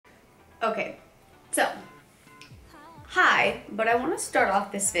Okay, so, hi, but I want to start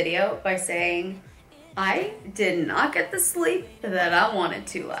off this video by saying I did not get the sleep that I wanted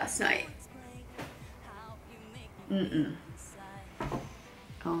to last night. Mm-mm.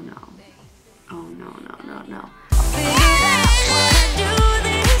 Oh no. Oh no, no, no, no.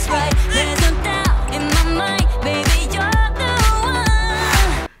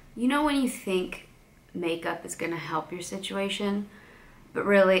 You know when you think makeup is gonna help your situation, but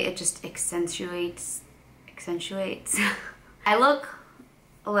really it just accentuates. I look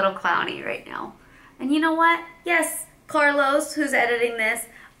a little clowny right now. And you know what? Yes, Carlos, who's editing this,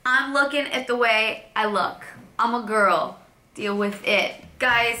 I'm looking at the way I look. I'm a girl. Deal with it.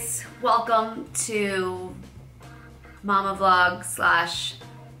 Guys, welcome to mama vlog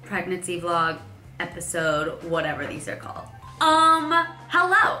 / pregnancy vlog episode, whatever these are called.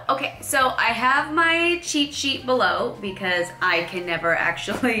 Hello. Okay, so I have my cheat sheet below because I can never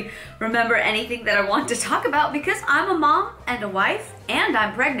actually remember anything that I want to talk about because I'm a mom and a wife and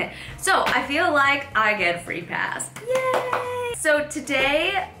I'm pregnant. So I feel like I get a free pass. Yay! So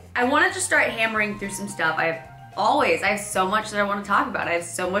today I wanted to start hammering through some stuff. I have so much that I want to talk about. I have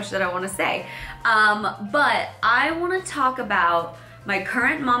so much that I want to say. But I want to talk about my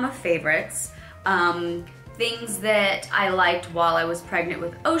current mama favorites, things that I liked while I was pregnant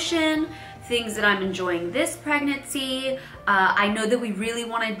with Ocean, things that I'm enjoying this pregnancy. I know that we really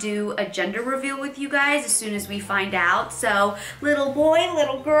want to do a gender reveal with you guys as soon as we find out. So little boy,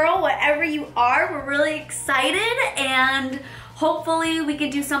 little girl, whatever you are, we're really excited and hopefully we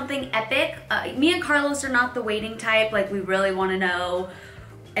can do something epic. Me and Carlos are not the waiting type. Like, we really want to know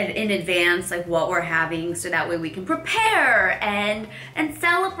in advance like what we're having so that way we can prepare and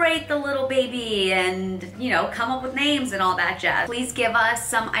celebrate the little baby and, you know, come up with names and all that jazz. Please give us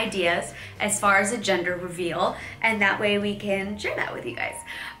some ideas as far as a gender reveal and that way we can share that with you guys.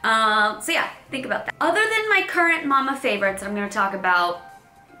 So yeah, think about that. Other than my current mama favorites, I'm going to talk about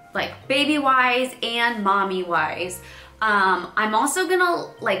like baby wise and mommy wise. I'm also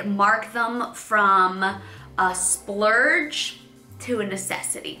gonna like mark them from a splurge to a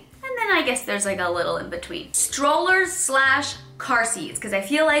necessity. And then I guess there's like a little in between. Strollers / car seats, because I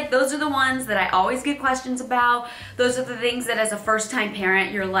feel like those are the ones that I always get questions about. Those are the things that as a first-time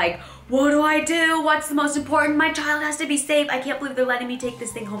parent, you're like, what do I do? What's the most important? My child has to be safe. I can't believe they're letting me take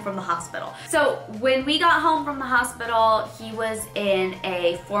this thing home from the hospital. So when we got home from the hospital, he was in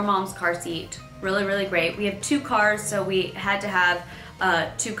a 4Moms car seat. Really, really great. We have 2 cars, so we had to have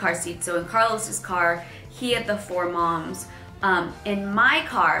 2 car seats. So in Carlos's car, he had the 4Moms. In my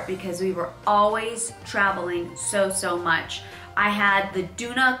car, because we were always traveling so much, I had the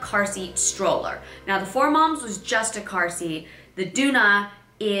Doona car seat stroller. Now the 4Moms was just a car seat. The Doona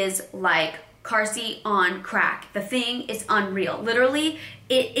is like car seat on crack. The thing is unreal. Literally,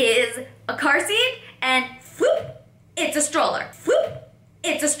 it is a car seat and whoop, it's a stroller. Whoop,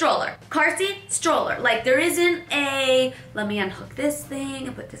 it's a stroller. Car seat, stroller. Like there isn't a, let me unhook this thing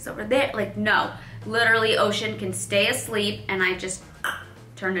and put this over there. Like no, literally Ocean can stay asleep and I just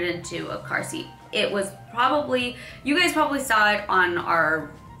turn it into a car seat. It was probably, you guys probably saw it on our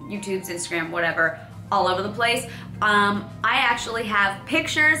YouTube's, Instagram, whatever, all over the place. I actually have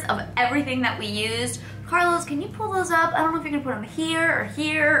pictures of everything that we used. Carlos, can you pull those up? I don't know if you're gonna put them here or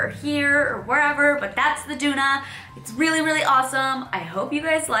here or here or wherever, but that's the Doona. It's really, really awesome. I hope you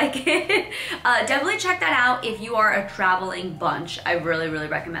guys like it. Definitely check that out if you are a traveling bunch. I really, really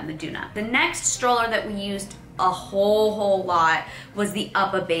recommend the Doona. The next stroller that we used a whole lot was the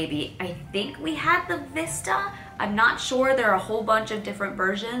Uppa baby. I think we had the Vista. I'm not sure. There are a whole bunch of different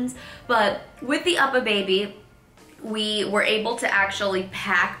versions, but with the Uppa baby, we were able to actually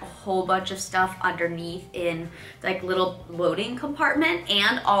pack a whole bunch of stuff underneath in like little loading compartment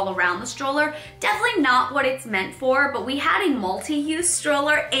and all around the stroller. Definitely not what it's meant for, but we had a multi-use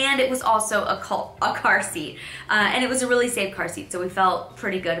stroller and it was also a car seat. And it was a really safe car seat, so we felt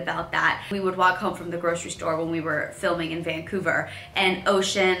pretty good about that. We would walk home from the grocery store when we were filming in Vancouver and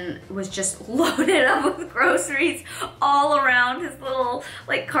Ocean was just loaded up with groceries all around his little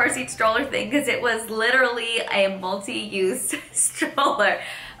like car seat stroller thing because it was literally a multi-use stroller.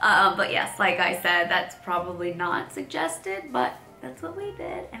 But yes, like I said, that's probably not suggested, but that's what we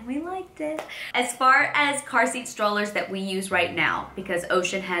did and we liked it. As far as car seat strollers that we use right now, because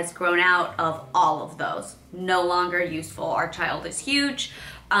Ocean has grown out of all of those, no longer useful. Our child is huge.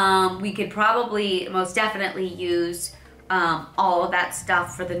 We could probably most definitely use all of that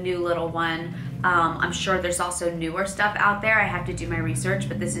stuff for the new little one. I'm sure there's also newer stuff out there. I have to do my research,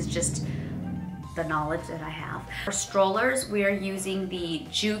 but this is just the knowledge that I have. For strollers, we are using the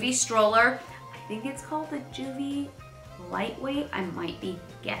Joovy stroller. I think it's called the Joovy lightweight, I might be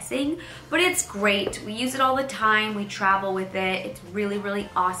guessing, but it's great. We use it all the time. We travel with it. It's really, really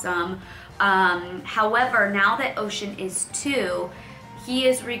awesome. However, now that Ocean is 2, he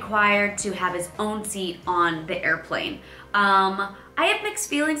is required to have his own seat on the airplane. I have mixed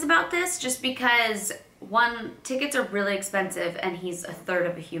feelings about this just because, one, tickets are really expensive and he's a third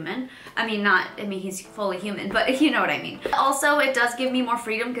of a human. I mean, he's fully human, but you know what I mean. Also, it does give me more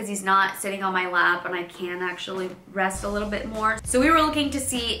freedom because he's not sitting on my lap and I can actually rest a little bit more. So we were looking to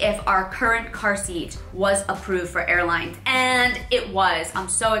see if our current car seat was approved for airlines, and it was. I'm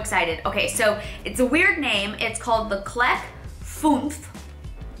so excited. Okay, so it's a weird name. It's called the Clek Foonf.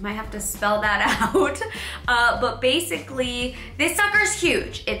 Might have to spell that out. But basically, this sucker's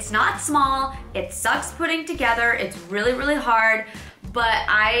huge. It's not small. It sucks putting together. It's really, really hard. But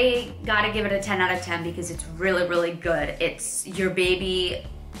I gotta give it a 10 out of 10 because it's really, really good. Your baby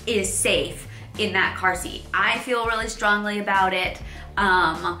is safe in that car seat. I feel really strongly about it.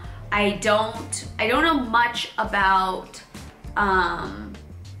 I don't know much about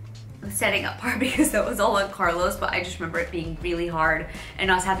the setting up part because that was all on Carlos, but I just remember it being really hard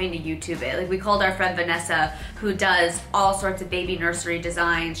and us having to YouTube it. Like, we called our friend Vanessa, who does all sorts of baby nursery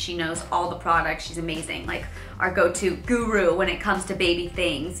designs. She knows all the products. She's amazing. Like, our go-to guru when it comes to baby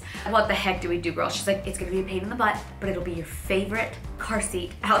things. What the heck do we do, girl? She's like, it's gonna be a pain in the butt, but it'll be your favorite car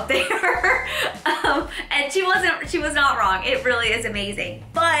seat out there. And she was not wrong. It really is amazing.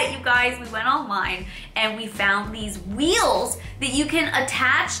 But you guys, we went online and we found these wheels that you can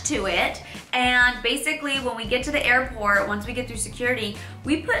attach to it. And basically, when we get to the airport, once we get through security,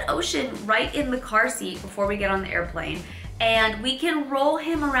 we put Ocean right in the car seat before we get on the airplane. And we can roll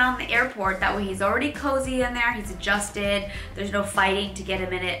him around the airport. That way he's already cozy in there, he's adjusted. There's no fighting to get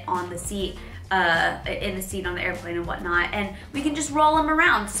him in it on the seat, on the airplane and whatnot. And we can just roll him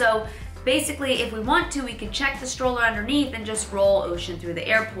around. So basically, if we want to, we can check the stroller underneath and just roll Ocean through the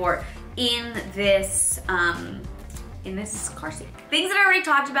airport in this car seat. Things that I already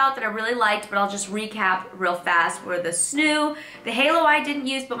talked about that I really liked, but I'll just recap real fast, were the snoo, the halo I didn't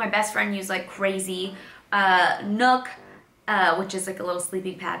use, but my best friend used like crazy, Nook, which is like a little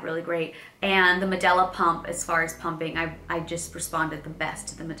sleeping pad, really great, and the Madela pump. As far as pumping, I just responded the best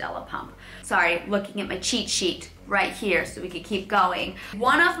to the Madela pump. Sorry, looking at my cheat sheet right here so we could keep going.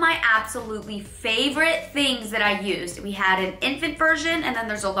 One of my absolutely favorite things that I used, we had an infant version and then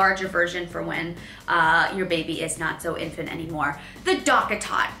there's a larger version for when your baby is not so infant anymore. The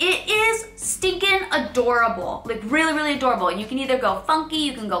DockATot. It is stinking adorable, like really, really adorable. You can either go funky,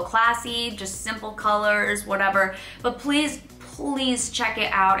 you can go classy, just simple colors, whatever, but please check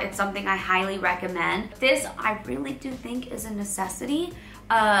it out. It's something I highly recommend. This, I really do think, is a necessity.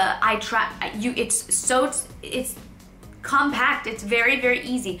 It's compact. It's very, very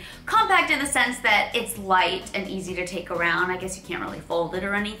easy. Compact in the sense that it's light and easy to take around. I guess you can't really fold it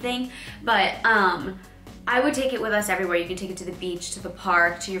or anything, but I would take it with us everywhere. You can take it to the beach, to the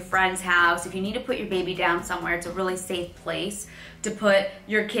park, to your friend's house. If you need to put your baby down somewhere, it's a really safe place to put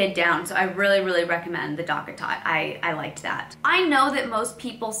your kid down. So I really, really recommend the DockATot. I liked that. I know that most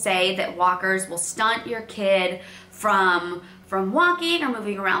people say that walkers will stunt your kid from walking or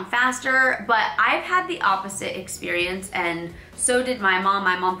moving around faster, but I've had the opposite experience, and so did my mom.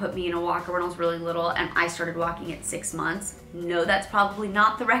 My mom put me in a walker when I was really little, and I started walking at 6 months. No, that's probably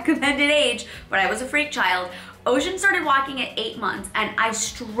not the recommended age, but I was a freak child. Ocean started walking at 8 months, and I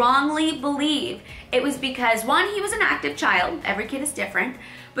strongly believe it was because, one, he was an active child. Every kid is different.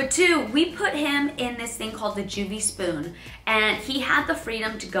 But two, we put him in this thing called the Joovy spoon, and he had the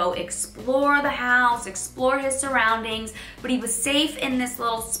freedom to go explore the house, explore his surroundings, but he was safe in this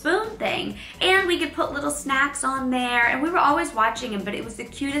little spoon thing, and we could put little snacks on there, and we were always watching him, but it was the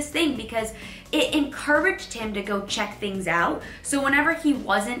cutest thing because it encouraged him to go check things out. So whenever he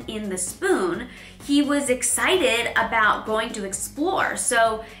wasn't in the spoon, he was excited about going to explore.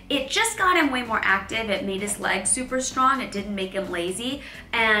 So it just got him way more active. It made his legs super strong. It didn't make him lazy.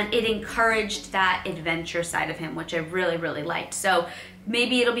 And it encouraged that adventure side of him, which I really, really liked. So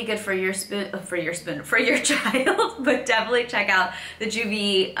maybe it'll be good for your child, but definitely check out the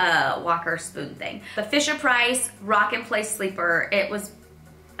Joovy walker spoon thing. The Fisher-Price Rock and Play Sleeper. It was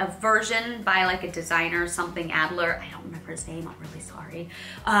a version by like a designer, something Adler. I don't remember his name, I'm really sorry.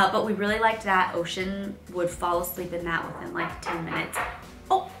 But we really liked that. Ocean would fall asleep in that within like 10 minutes.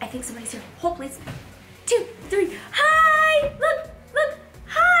 Oh, I think somebody's here. Hold please. 2, 3, hi! Look,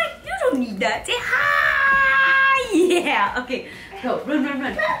 hi! You don't need that. Say hi! Yeah, okay. Go,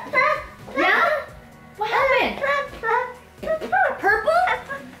 run. Yeah? What happened? Purple?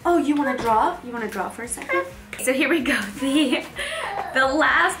 Oh, you wanna draw? You wanna draw for a second? So here we go. The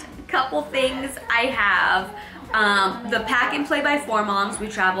last couple things I have The pack and play by 4Moms we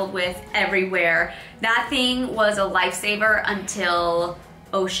traveled with everywhere. That thing was a lifesaver until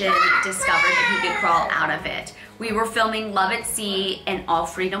Ocean discovered that he could crawl out of it. We were filming Love at Sea and all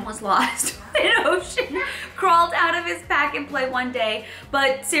freedom was lost when Ocean crawled out of his pack and play one day.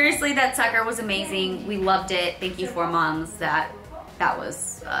 But seriously, that sucker was amazing. We loved it. Thank you 4Moms. That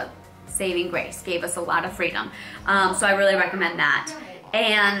was saving grace. Gave us a lot of freedom. So I really recommend that.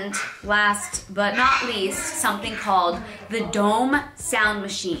 And last but not least, something called the Dohm sound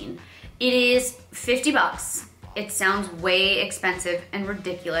machine. It is 50 bucks. It sounds way expensive and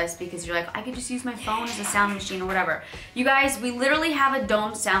ridiculous because you're like, I could just use my phone as a sound machine or whatever. You guys, we literally have a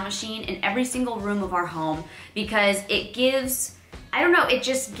Dohm sound machine in every single room of our home because it gives, I don't know, it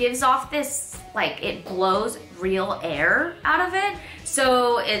just gives off this, like, it blows real air out of it.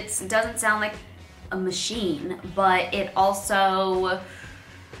 So it doesn't sound like a machine, but it also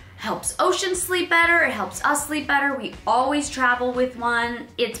helps Ocean sleep better, it helps us sleep better. We always travel with one.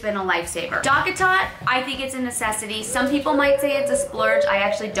 It's been a lifesaver. Dock-a-tot, I think it's a necessity. Some people might say it's a splurge. I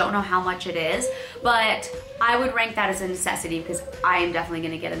actually don't know how much it is, but I would rank that as a necessity because I am definitely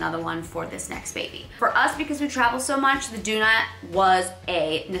gonna get another one for this next baby. For us, because we travel so much, the Doona was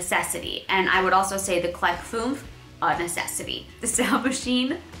a necessity. And I would also say the Clek Foonf, a necessity. The sound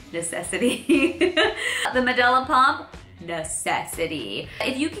machine, necessity. The Madela pump, necessity.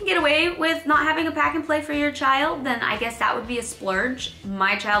 If you can get away with not having a pack and play for your child, then I guess that would be a splurge.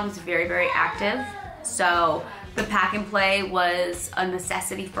 My child was very, very active, so the pack and play was a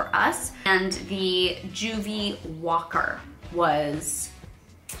necessity for us. And the Joovy walker was,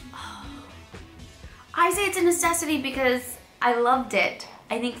 I say it's a necessity because I loved it.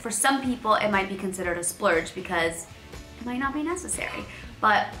 I think for some people it might be considered a splurge because it might not be necessary,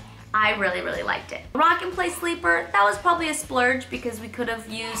 but I really, really liked it. Rock and play sleeper, that was probably a splurge because we could have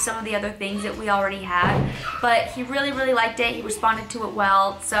used some of the other things that we already had, but he really, really liked it. He responded to it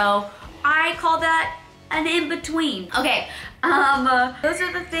well, so I call that an in-between. Okay, those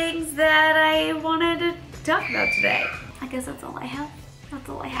are the things that I wanted to talk about today. I guess that's all I have. That's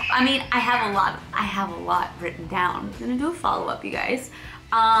all I have. I mean, I have a lot written down. I'm gonna do a follow-up, you guys.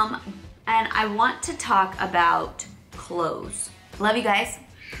 And I want to talk about clothes. Love you guys.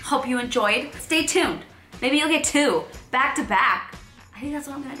 Hope you enjoyed. Stay tuned. Maybe you'll get 2 back to back. I think that's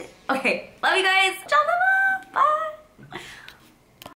what I'm gonna do. Okay, love you guys. Ciao, bye-bye.